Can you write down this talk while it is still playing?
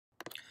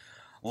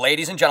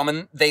Ladies and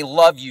gentlemen, they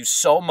love you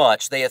so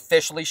much, they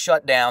officially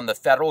shut down the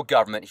federal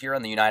government here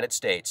in the United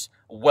States.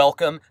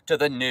 Welcome to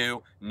the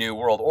new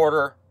World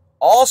Order.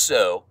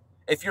 Also,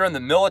 if you're in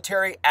the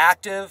military,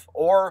 active,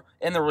 or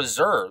in the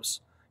reserves,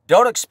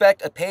 don't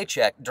expect a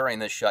paycheck during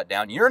this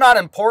shutdown. You're not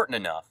important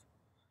enough.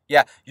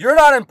 Yeah, you're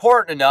not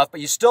important enough, but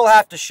you still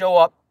have to show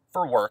up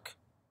for work.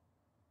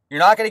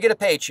 You're not going to get a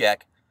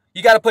paycheck.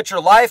 You got to put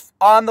your life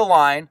on the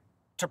line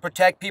to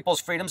protect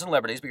people's freedoms and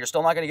liberties, but you're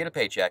still not going to get a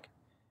paycheck.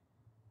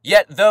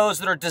 Yet those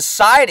that are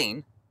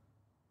deciding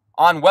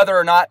on whether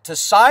or not to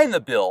sign the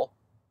bill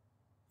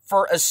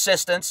for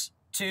assistance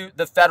to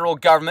the federal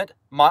government,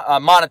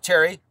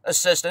 monetary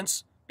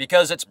assistance,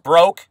 because it's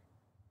broke,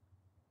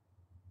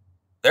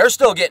 they're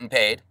still getting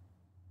paid.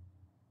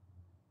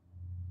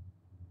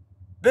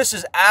 This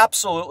is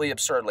absolutely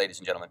absurd, ladies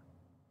and gentlemen.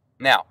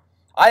 Now,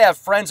 I have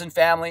friends and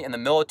family in the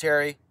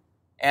military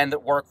and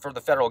that work for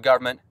the federal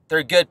government.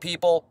 They're good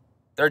people.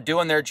 They're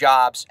doing their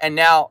jobs, and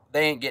now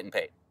they ain't getting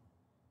paid.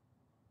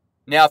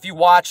 Now, if you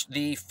watch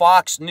the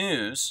Fox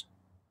News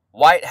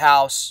White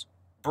House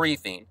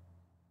briefing,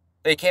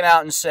 they came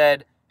out and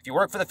said, if you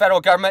work for the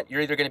federal government,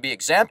 you're either going to be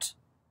exempt,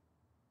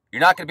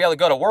 you're not going to be able to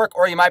go to work,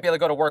 or you might be able to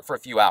go to work for a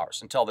few hours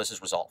until this is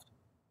resolved.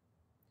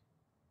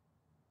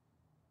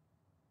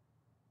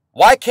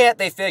 Why can't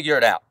they figure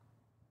it out?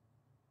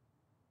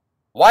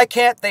 Why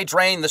can't they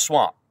drain the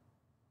swamp?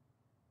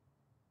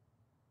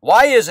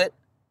 Why is it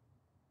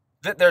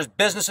that there's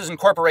businesses and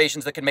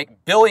corporations that can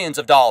make billions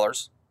of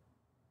dollars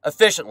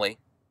efficiently,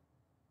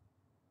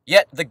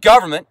 yet the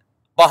government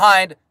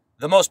behind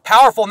the most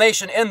powerful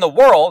nation in the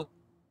world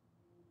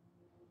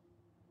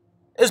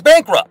is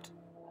bankrupt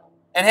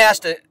and has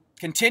to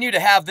continue to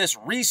have this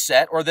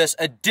reset or this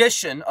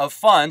addition of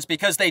funds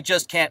because they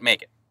just can't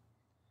make it?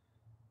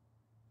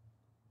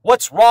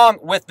 What's wrong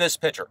with this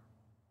picture?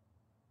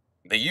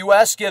 The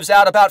U.S. gives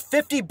out about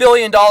 $50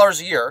 billion a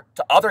year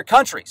to other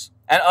countries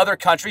and other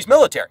countries'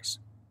 militaries.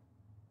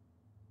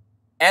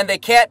 And they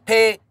can't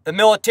pay the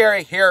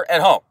military here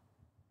at home.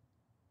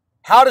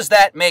 How does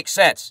that make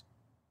sense?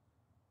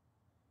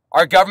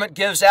 Our government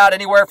gives out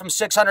anywhere from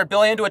 $600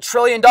 billion to $1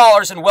 trillion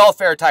in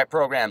welfare type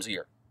programs a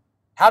year.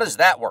 How does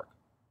that work?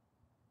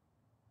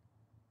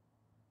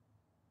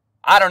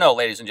 I don't know,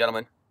 ladies and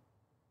gentlemen.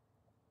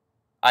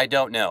 I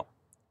don't know.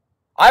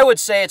 I would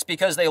say it's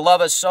because they love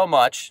us so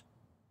much.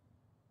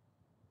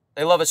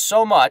 They love us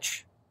so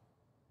much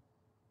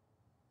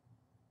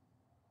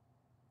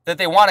that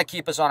they want to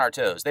keep us on our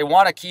toes. They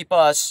want to keep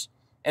us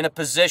in a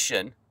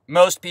position,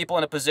 most people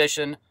in a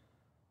position,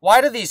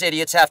 why do these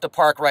idiots have to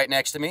park right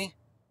next to me?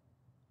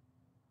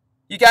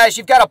 You guys,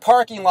 you've got a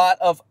parking lot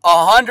of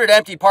 100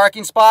 empty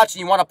parking spots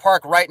and you want to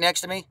park right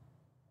next to me?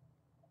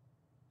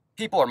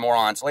 People are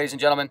morons, ladies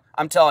and gentlemen.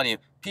 I'm telling you,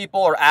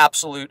 people are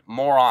absolute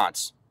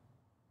morons.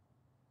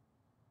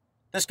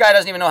 This guy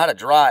doesn't even know how to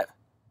drive.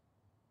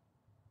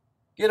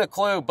 Get a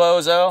clue,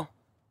 bozo.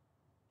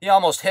 He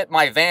almost hit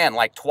my van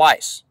like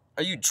twice.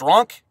 Are you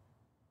drunk?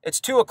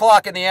 It's 2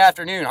 o'clock in the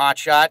afternoon,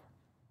 hotshot.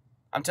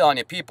 I'm telling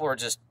you, people are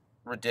just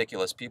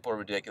ridiculous. People are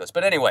ridiculous.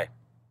 But anyway,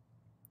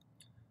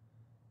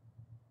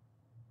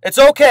 it's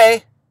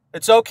okay.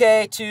 It's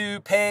okay to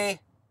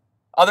pay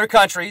other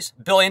countries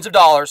billions of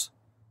dollars,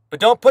 but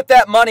don't put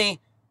that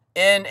money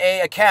in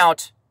an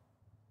account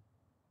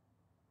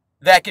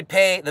that could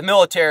pay the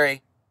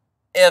military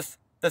if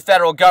the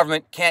federal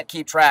government can't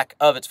keep track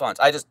of its funds.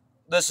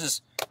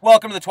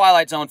 Welcome to the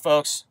Twilight Zone,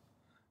 folks.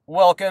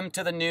 Welcome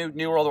to the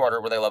new World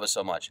Order where they love us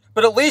so much.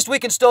 But at least we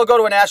can still go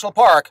to a national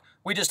park.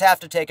 We just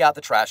have to take out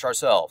the trash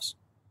ourselves.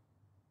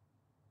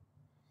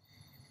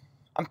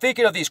 I'm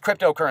thinking of these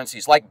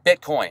cryptocurrencies like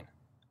Bitcoin,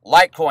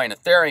 Litecoin,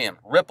 Ethereum,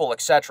 Ripple,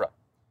 etc.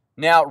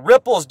 Now,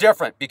 Ripple is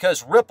different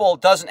because Ripple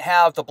doesn't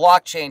have the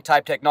blockchain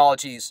type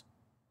technologies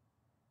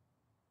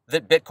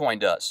that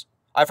Bitcoin does.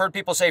 I've heard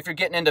people say if you're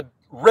getting into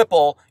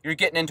Ripple, you're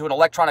getting into an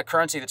electronic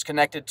currency that's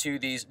connected to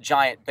these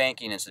giant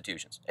banking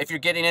institutions. If you're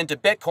getting into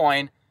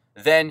Bitcoin,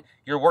 then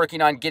you're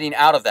working on getting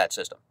out of that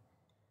system.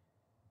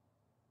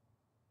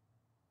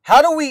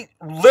 How do we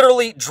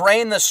literally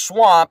drain the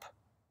swamp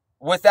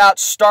without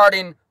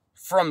starting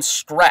from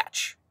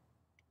scratch?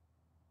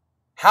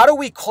 How do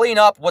we clean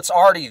up what's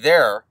already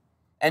there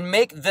and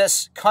make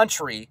this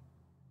country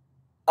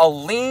a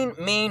lean,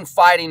 mean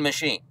fighting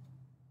machine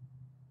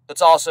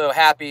that's also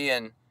happy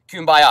and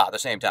kumbaya at the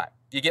same time?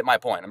 You get my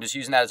point. I'm just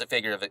using that as a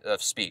figure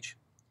of speech.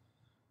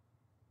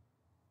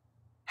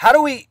 How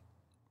do we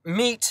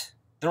meet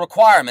the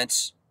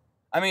requirements?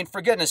 I mean,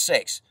 for goodness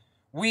sakes,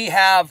 we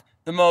have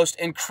the most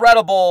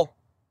incredible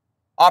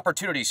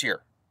opportunities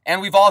here.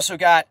 And we've also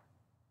got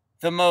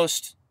the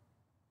most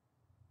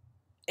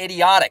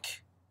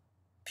idiotic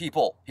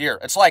people here.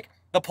 It's like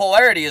the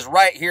polarity is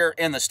right here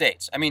in the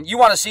States. I mean, you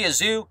want to see a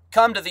zoo?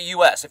 Come to the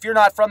U.S. If you're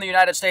not from the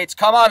United States,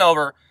 come on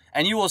over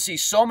and you will see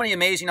so many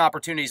amazing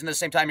opportunities. And at the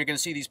same time, you're going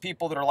to see these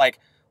people that are like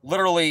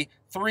literally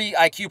 3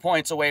 IQ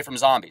points away from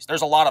zombies.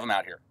 There's a lot of them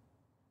out here.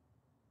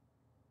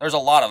 There's a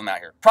lot of them out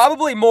here.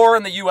 Probably more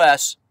in the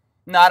U.S.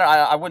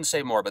 I wouldn't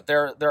say more, but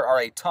there are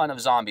a ton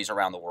of zombies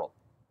around the world.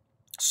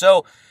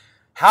 So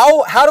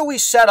How do we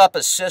set up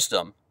a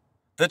system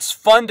that's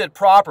funded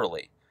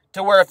properly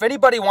to where if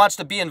anybody wants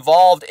to be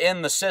involved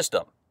in the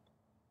system,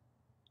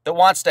 that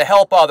wants to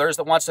help others,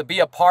 that wants to be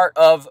a part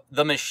of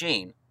the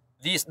machine,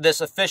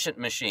 this efficient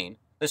machine,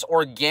 this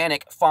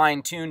organic,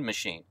 fine-tuned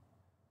machine.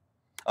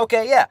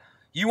 Okay, yeah,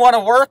 you want to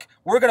work?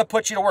 We're going to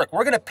put you to work.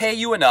 We're going to pay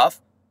you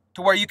enough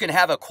to where you can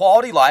have a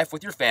quality life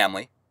with your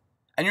family,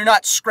 and you're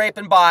not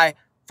scraping by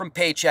from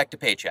paycheck to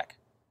paycheck.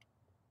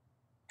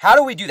 How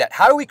do we do that?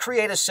 How do we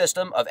create a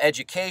system of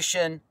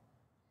education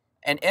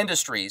and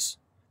industries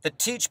that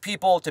teach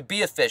people to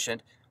be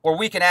efficient, where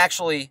we can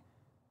actually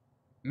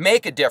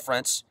make a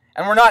difference,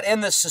 and we're not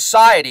in this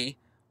society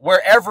where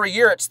every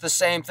year it's the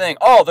same thing.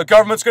 Oh, the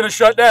government's going to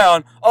shut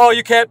down. Oh,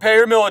 you can't pay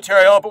your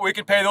military. Oh, but we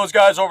can pay those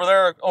guys over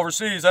there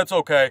overseas. That's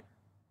okay.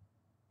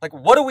 Like,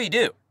 what do we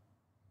do?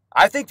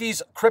 I think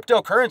these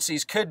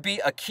cryptocurrencies could be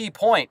a key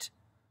point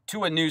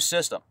to a new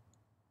system.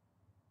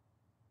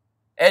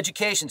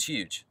 Education's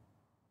huge.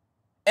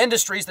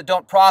 Industries that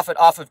don't profit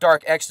off of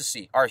dark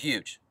ecstasy are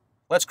huge.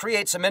 Let's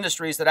create some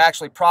industries that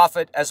actually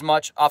profit as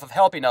much off of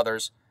helping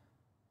others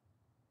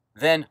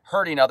than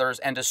hurting others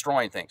and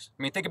destroying things.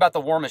 I mean, think about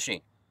the war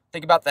machine.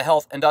 Think about the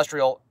health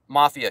industrial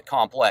mafia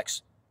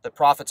complex that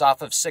profits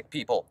off of sick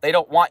people. They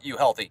don't want you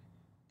healthy.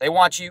 They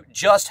want you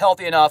just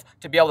healthy enough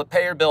to be able to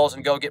pay your bills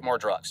and go get more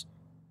drugs.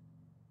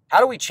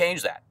 How do we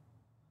change that?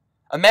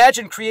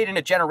 Imagine creating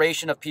a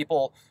generation of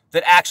people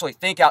that actually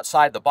think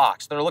outside the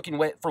box. They're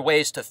looking for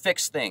ways to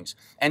fix things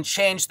and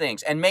change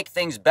things and make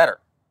things better.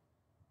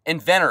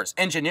 Inventors,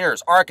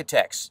 engineers,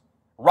 architects,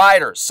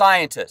 writers,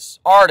 scientists,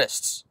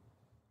 artists.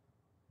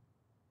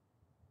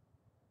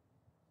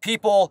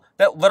 People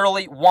that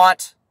literally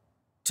want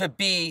to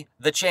be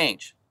the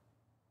change.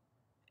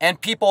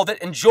 And people that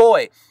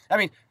enjoy. I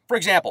mean, for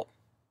example,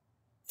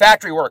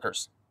 factory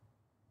workers.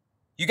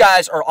 You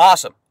guys are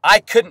awesome. I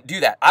couldn't do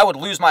that. I would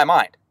lose my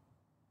mind.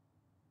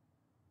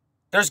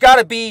 There's got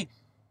to be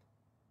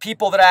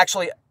people that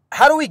actually,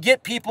 how do we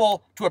get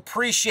people to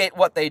appreciate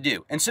what they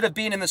do? Instead of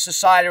being in the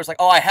society where it's like,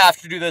 oh, I have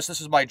to do this,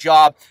 this is my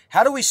job.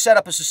 How do we set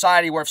up a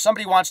society where if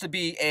somebody wants to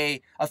be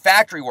a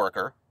factory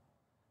worker,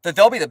 that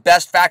they'll be the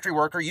best factory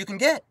worker you can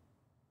get?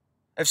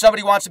 If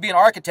somebody wants to be an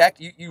architect,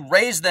 you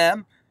raise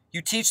them,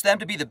 you teach them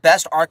to be the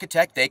best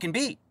architect they can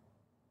be.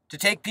 To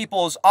take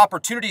people's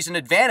opportunities and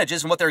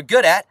advantages and what they're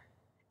good at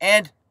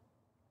and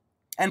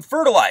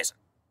fertilize it.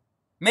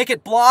 Make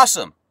it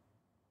blossom.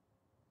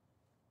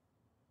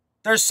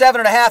 There's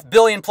 7.5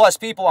 billion plus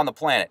people on the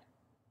planet.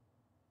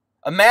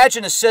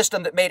 Imagine a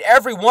system that made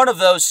every one of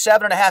those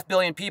 7.5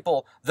 billion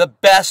people the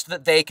best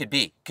that they could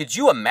be. Could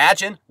you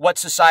imagine what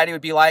society would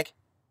be like?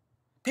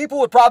 People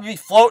would probably be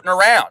floating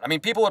around. I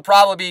mean, there'd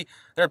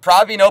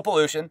probably be no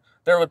pollution.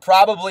 There would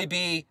probably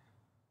be,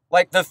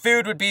 like, the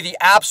food would be the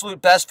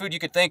absolute best food you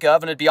could think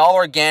of, and it'd be all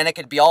organic,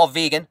 it'd be all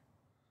vegan.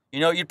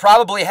 You know, you'd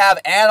probably have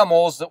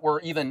animals that were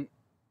even,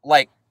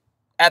 like,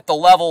 at the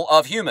level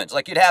of humans.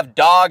 Like, you'd have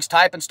dogs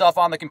typing stuff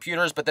on the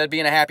computers, but they'd be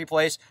in a happy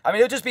place. I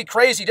mean, it would just be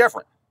crazy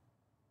different.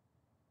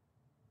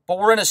 But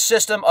we're in a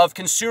system of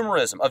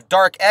consumerism, of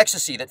dark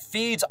ecstasy that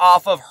feeds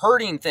off of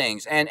hurting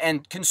things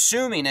and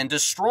consuming and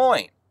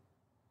destroying.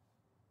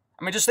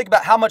 I mean, just think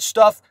about how much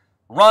stuff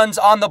runs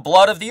on the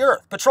blood of the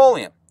earth.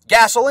 Petroleum,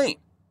 gasoline.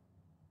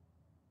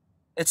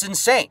 It's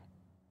insane.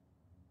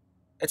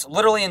 It's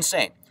literally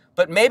insane.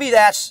 But maybe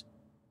that's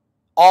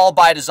all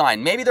by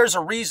design. Maybe there's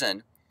a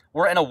reason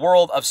we're in a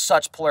world of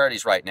such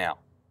polarities right now.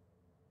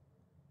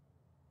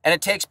 And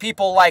it takes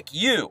people like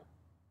you,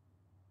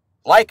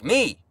 like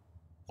me,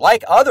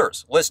 like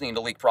others listening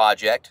to Leak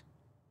Project,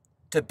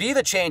 to be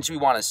the change we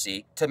want to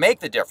see, to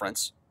make the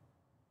difference,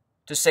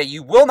 to say,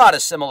 you will not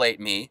assimilate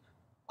me.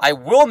 I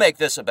will make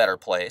this a better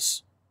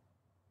place.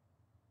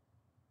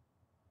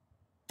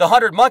 The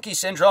 100 monkey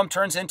syndrome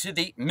turns into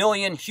the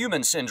million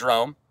human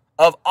syndrome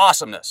of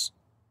awesomeness.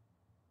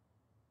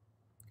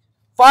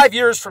 5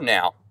 years from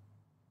now,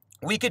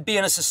 we could be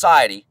in a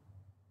society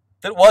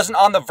that wasn't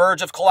on the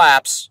verge of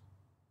collapse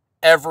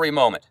every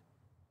moment.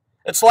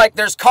 It's like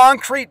there's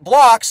concrete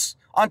blocks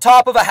on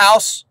top of a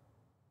house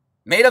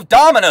made of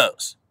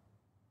dominoes.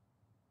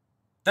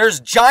 There's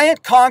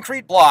giant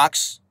concrete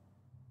blocks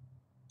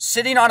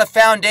sitting on a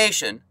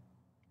foundation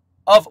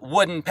of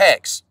wooden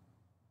pegs.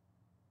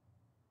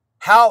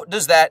 How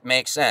does that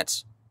make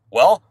sense?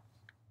 Well,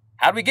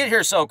 how did we get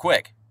here so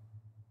quick?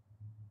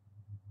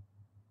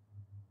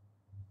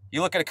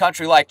 You look at a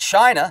country like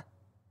China,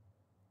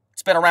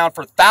 it's been around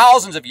for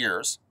thousands of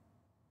years.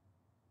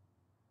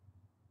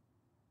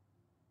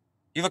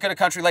 You look at a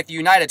country like the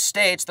United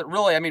States that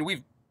really, I mean,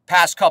 we've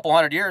passed a couple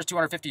 100 years,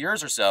 250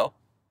 years or so,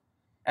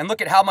 and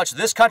look at how much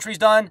this country's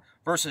done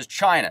versus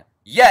China.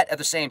 Yet, at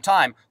the same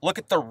time, look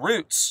at the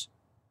roots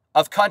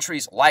of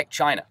countries like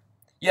China.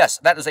 Yes,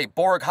 that is a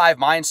Borg hive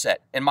mindset,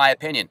 in my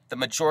opinion. The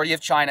majority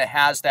of China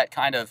has that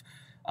kind of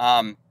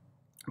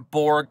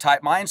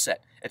Borg-type mindset.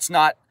 It's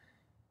not,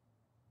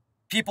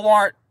 people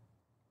aren't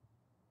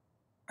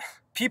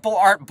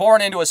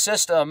born into a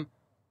system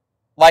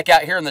like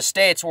out here in the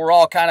States where we're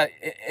all kind of,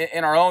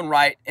 in our own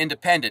right,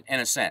 independent in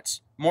a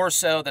sense. more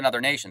so than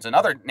other nations. And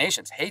other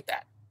nations hate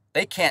that.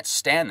 They can't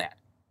stand that.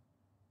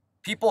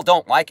 People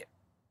don't like it.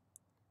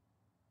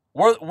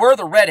 We're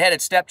the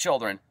redheaded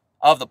stepchildren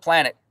of the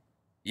planet,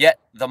 yet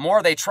the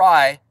more they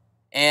try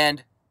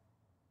and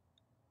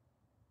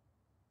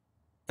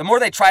the more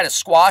they try to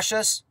squash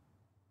us,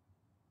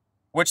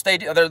 which they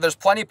do, there's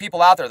plenty of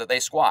people out there that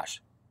they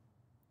squash.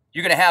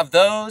 You're going to have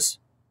those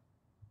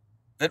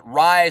that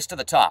rise to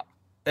the top,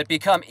 that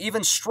become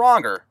even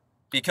stronger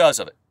because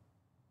of it.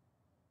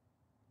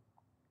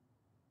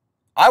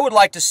 I would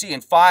like to see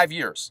in 5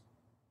 years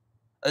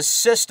a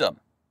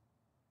system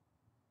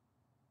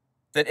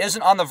that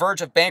isn't on the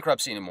verge of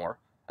bankruptcy anymore,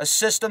 a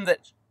system that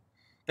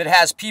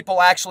has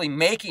people actually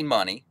making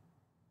money,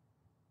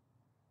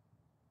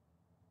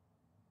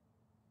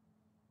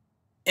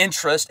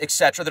 interest,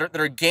 etc., that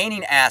are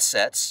gaining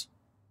assets,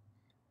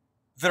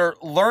 that are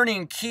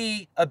learning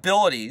key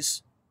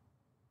abilities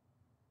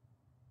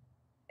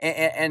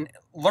and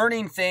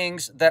learning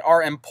things that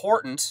are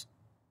important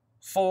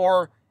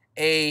for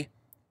a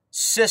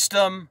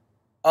system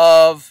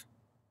of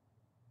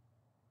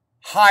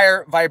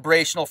higher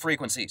vibrational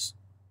frequencies.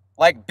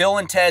 Like Bill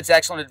and Ted's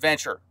Excellent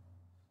Adventure.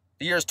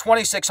 The year is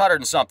 2600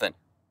 and something.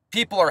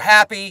 People are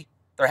happy.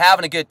 They're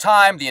having a good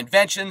time. The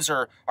inventions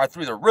are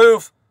through the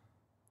roof.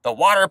 The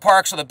water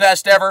parks are the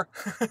best ever.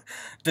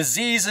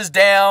 Disease is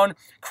down.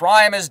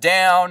 Crime is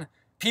down.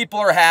 People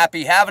are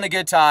happy, having a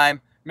good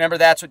time. Remember,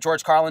 that's what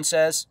George Carlin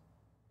says?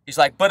 He's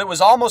like, but it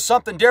was almost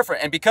something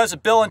different. And because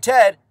of Bill and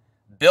Ted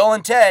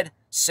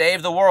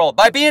saved the world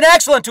by being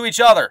excellent to each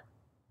other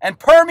and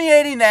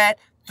permeating that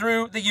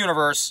through the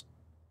universe.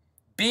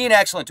 Being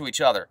excellent to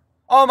each other.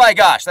 Oh my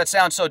gosh, that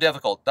sounds so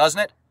difficult, doesn't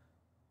it?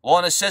 Well,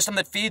 in a system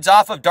that feeds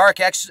off of dark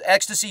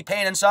ecstasy,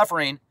 pain, and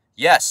suffering,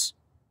 yes,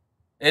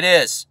 it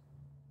is.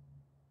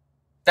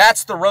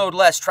 That's the road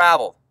less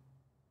traveled,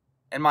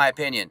 in my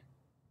opinion.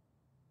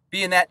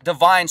 Being that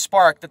divine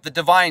spark that the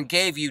divine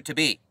gave you to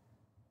be.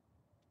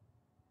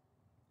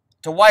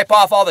 To wipe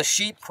off all the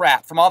sheep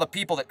crap from all the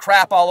people that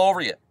crap all over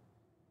you.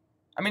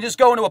 I mean, just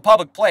go into a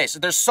public place.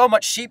 There's so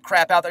much sheep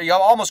crap out there, you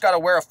almost got to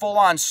wear a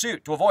full-on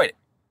suit to avoid it.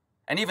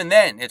 And even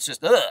then, it's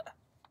just, ugh.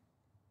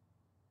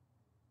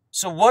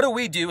 So what do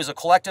we do as a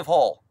collective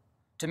whole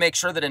to make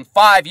sure that in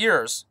 5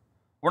 years,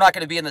 we're not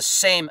going to be in the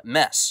same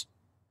mess?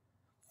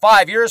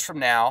 5 years from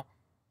now,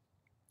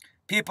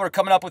 people are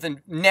coming up with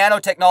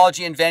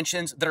nanotechnology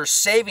inventions that are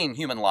saving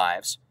human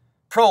lives,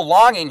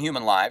 prolonging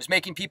human lives,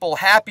 making people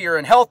happier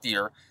and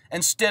healthier,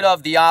 instead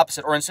of the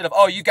opposite, or instead of,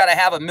 oh, you've got to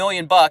have $1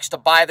 million to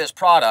buy this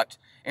product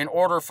in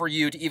order for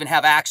you to even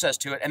have access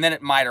to it, and then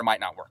it might or might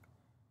not work.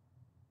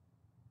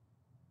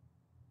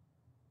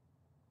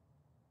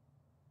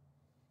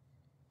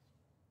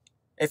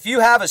 If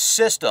you have a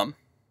system,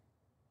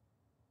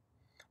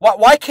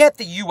 why can't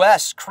the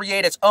U.S.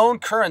 create its own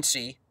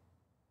currency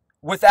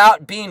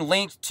without being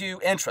linked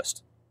to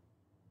interest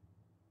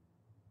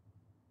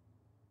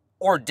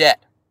or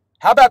debt?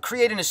 How about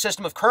creating a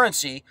system of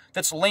currency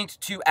that's linked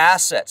to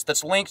assets,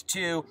 that's linked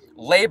to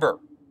labor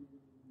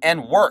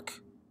and work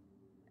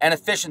and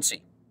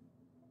efficiency?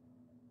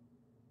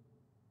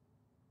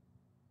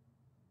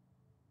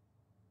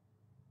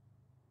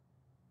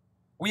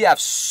 We have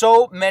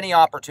so many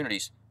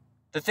opportunities.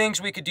 The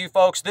things we could do,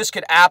 folks, this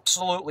could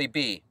absolutely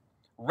be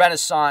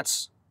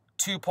Renaissance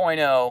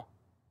 2.0.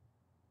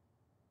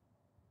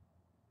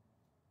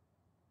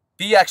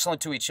 Be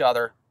excellent to each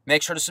other.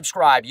 Make sure to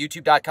subscribe,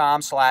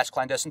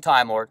 youtube.com/clandestine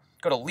time lord.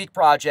 Go to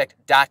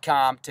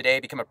leakproject.com today,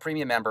 become a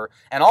premium member.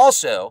 And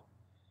also,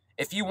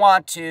 if you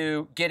want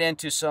to get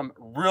into some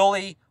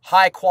really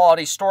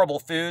high-quality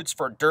storable foods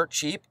for dirt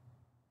cheap,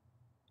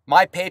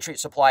 My Patriot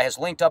Supply has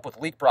linked up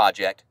with Leak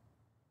Project.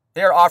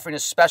 They are offering a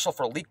special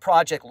for Leak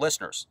Project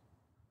listeners.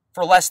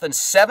 For less than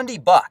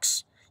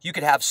 $70, you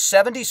could have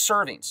 70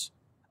 servings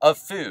of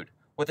food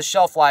with a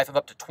shelf life of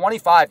up to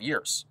 25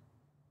 years.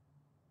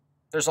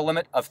 There's a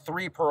limit of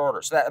 3 per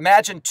order. So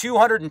imagine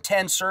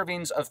 210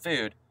 servings of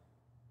food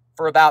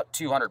for about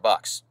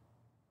 $200.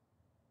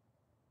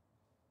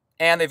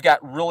 And they've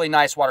got really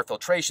nice water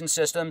filtration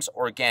systems,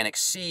 organic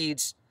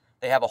seeds.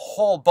 They have a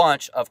whole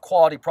bunch of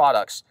quality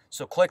products.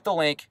 So click the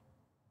link.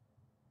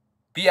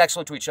 Be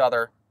excellent to each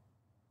other.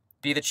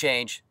 Be the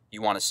change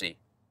you want to see.